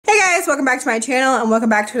guys, welcome back to my channel and welcome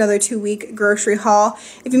back to another 2-week grocery haul.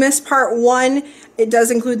 If you missed part 1, it does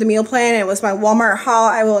include the meal plan. It was my Walmart haul.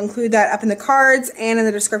 I will include that up in the cards and in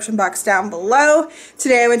the description box down below.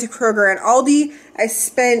 Today I went to Kroger and Aldi. I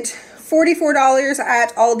spent $44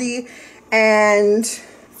 at Aldi and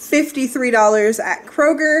 $53 at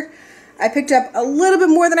Kroger. I picked up a little bit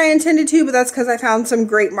more than I intended to, but that's because I found some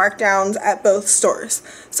great markdowns at both stores.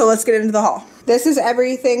 So let's get into the haul. This is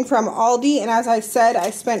everything from Aldi, and as I said,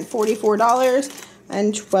 I spent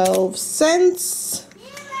 $44.12.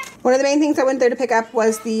 One of the main things I went there to pick up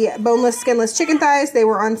was the boneless, skinless chicken thighs. They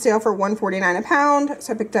were on sale for $1.49 a pound,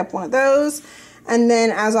 so I picked up one of those. And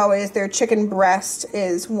then, as always, their chicken breast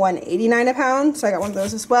is $1.89 a pound, so I got one of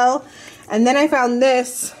those as well. And then I found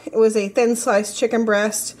this. It was a thin sliced chicken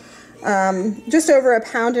breast, just over a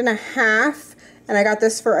pound and a half, and I got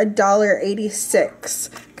this for $1.86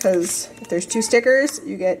 because if there's 2 stickers,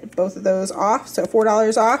 you get both of those off, so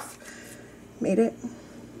 $4 off made it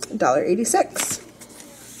 $1.86.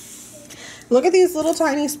 Look at these little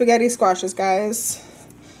tiny spaghetti squashes, guys.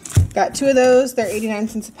 Got 2 of those. They're 89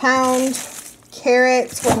 cents a pound.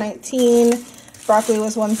 Carrots, $1.19. Broccoli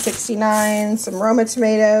was $1.69. Some Roma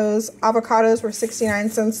tomatoes. Avocados were 69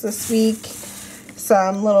 cents this week.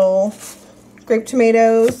 Some little grape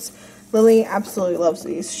tomatoes. Lilli absolutely loves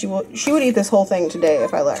these. She would eat this whole thing today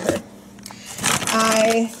if I let her.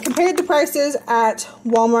 I compared the prices at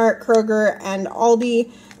Walmart, Kroger, and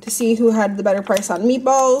Aldi to see who had the better price on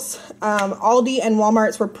meatballs. Aldi and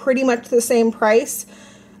Walmart's were pretty much the same price,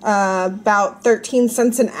 about 13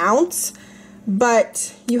 cents an ounce,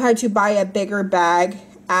 but you had to buy a bigger bag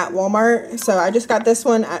at Walmart. So I just got this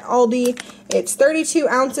one at Aldi. It's 32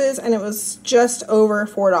 ounces and it was just over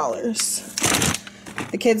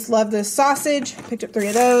 $4. The kids love this sausage. Picked up 3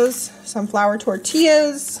 of those. Some flour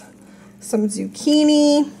tortillas, some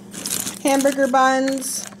zucchini, hamburger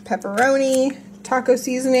buns, pepperoni, taco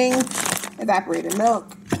seasoning, evaporated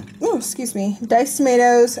milk, oh, excuse me, diced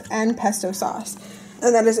tomatoes, and pesto sauce.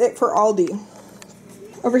 And that is it for Aldi.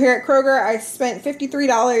 Over here at Kroger, I spent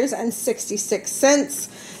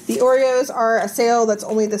 $53.66. The Oreos are a sale that's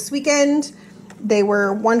only this weekend. They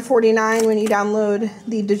were $1.49 when you download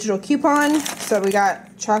the digital coupon. So we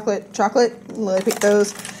got chocolate. Lilli picked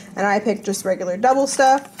those, and I picked just regular double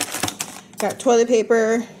stuff. Got toilet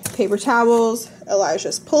paper, paper towels,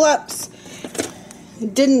 Elijah's pull-ups.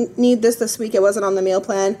 Didn't need this week. It wasn't on the meal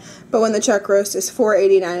plan. But when the chuck roast is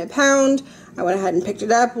 $4.89 a pound, I went ahead and picked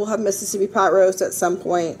it up. We'll have Mississippi pot roast at some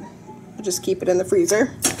point. I'll just keep it in the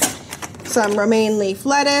freezer. Some romaine leaf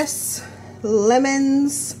lettuce,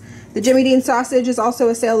 lemons. The Jimmy Dean sausage is also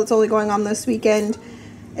a sale that's only going on this weekend.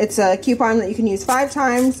 It's a coupon that you can use 5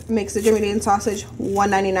 times. It makes the Jimmy Dean sausage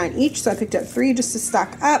 $1.99 each, so I picked up 3 just to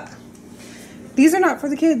stock up. These are not for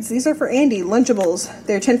the kids. These are for Andy. Lunchables.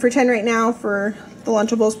 They're 10 for 10 right now for the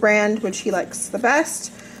Lunchables brand, which he likes the best,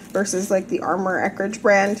 versus like the Armour Eckridge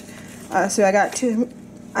brand. So I got him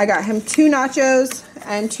 2 nachos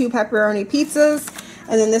and 2 pepperoni pizzas.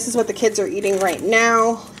 And then this is what the kids are eating right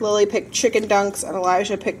now. Lilli picked chicken dunks and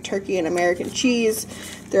Elijah picked turkey and American cheese.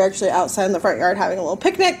 They're actually outside in the front yard having a little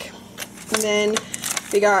picnic. And then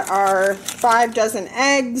we got our 5 dozen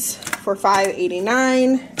eggs for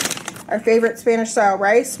 $5.89. Our favorite Spanish style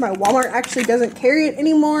rice. My Walmart actually doesn't carry it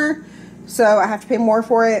anymore, so I have to pay more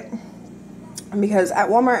for it. Because at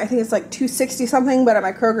Walmart I think it's like $2.60 something, but at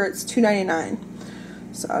my Kroger it's $2.99.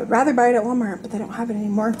 So I'd rather buy it at Walmart, but they don't have it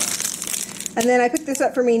anymore. And then I picked this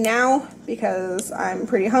up for me now because I'm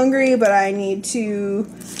pretty hungry, but I need to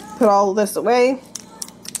put all of this away.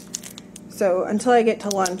 So until I get to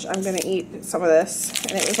lunch, I'm going to eat some of this.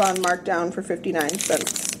 And it was on markdown for 59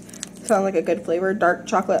 cents. Sounds like a good flavor. Dark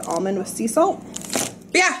chocolate almond with sea salt.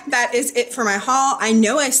 But yeah, that is it for my haul. I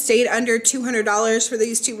know I stayed under $200 for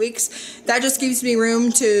these 2 weeks. That just gives me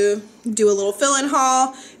room to do a little fill-in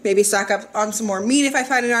haul. Maybe stock up on some more meat if I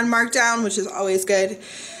find it on markdown, which is always good.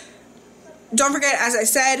 Don't forget, as I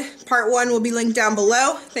said, part 1 will be linked down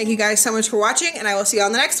below. Thank you guys so much for watching, and I will see you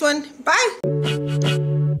on the next one. Bye.